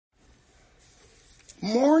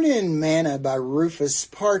Morning Manna by Rufus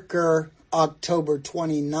Parker, October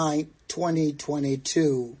 29th,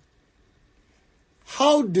 2022.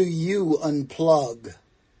 How do you unplug?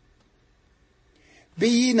 Be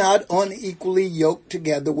ye not unequally yoked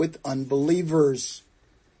together with unbelievers.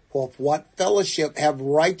 For what fellowship have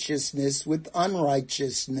righteousness with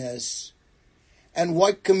unrighteousness? And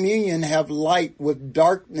what communion have light with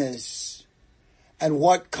darkness? And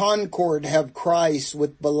what concord have Christ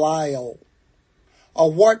with Belial? Or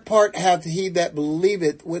what part hath he that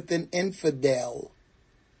believeth with an infidel?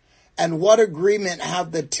 And what agreement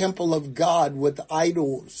hath the temple of God with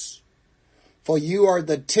idols? For you are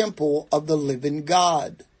the temple of the living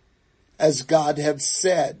God. As God hath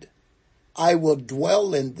said, I will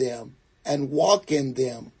dwell in them and walk in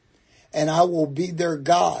them, and I will be their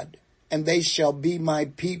God, and they shall be my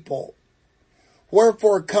people.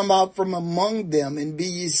 Wherefore come out from among them, and be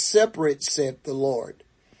ye separate, saith the Lord,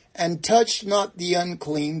 and touch not the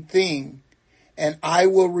unclean thing, and I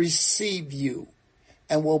will receive you,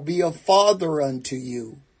 and will be a father unto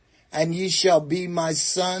you, and ye shall be my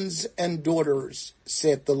sons and daughters,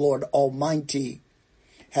 saith the Lord Almighty.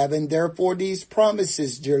 Having therefore these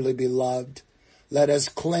promises, dearly beloved, let us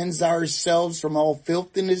cleanse ourselves from all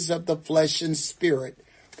filthiness of the flesh and spirit,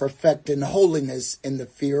 perfecting holiness in the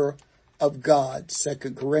fear of God. 2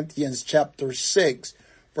 Corinthians chapter 6,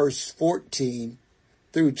 verse 14.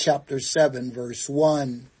 Through chapter 7, verse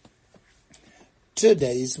 1.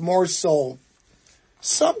 Today's morsel.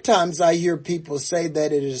 Sometimes I hear people say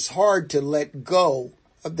that it is hard to let go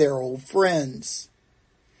of their old friends.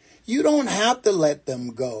 You don't have to let them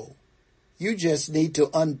go. You just need to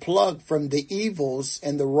unplug from the evils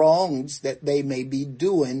and the wrongs that they may be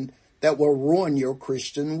doing that will ruin your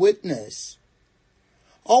Christian witness.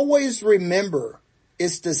 Always remember,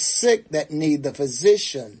 it's the sick that need the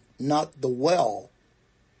physician, not the well.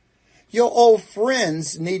 Your old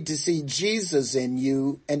friends need to see Jesus in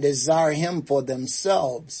you and desire him for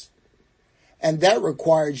themselves. And that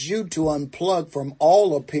requires you to unplug from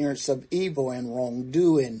all appearance of evil and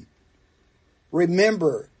wrongdoing.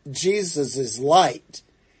 Remember, Jesus is light,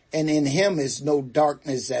 and in him is no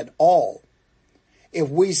darkness at all. If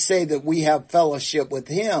we say that we have fellowship with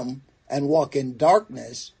him and walk in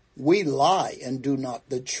darkness, we lie and do not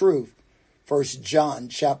the truth. 1 John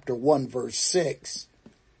chapter 1, verse 6.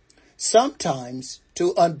 Sometimes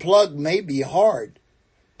to unplug may be hard,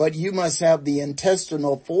 but you must have the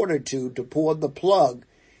intestinal fortitude to pull the plug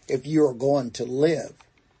if you are going to live.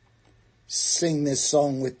 Sing this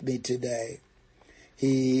song with me today.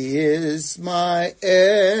 He is my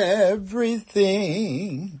everything.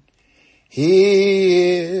 He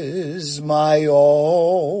is my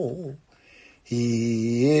all.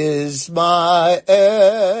 He is my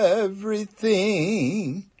everything.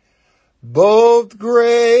 Both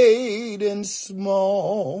great and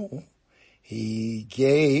small, he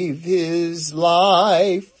gave his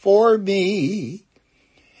life for me,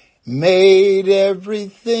 made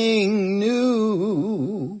everything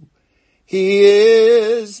new. He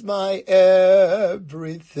is my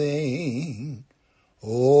everything.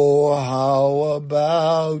 Oh, how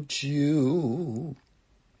about you?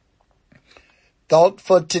 Thought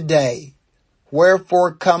for today.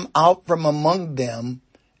 Wherefore come out from among them,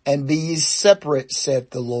 and be ye separate, saith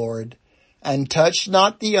the Lord, and touch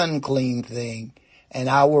not the unclean thing, and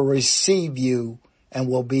I will receive you, and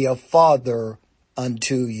will be a father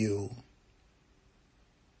unto you.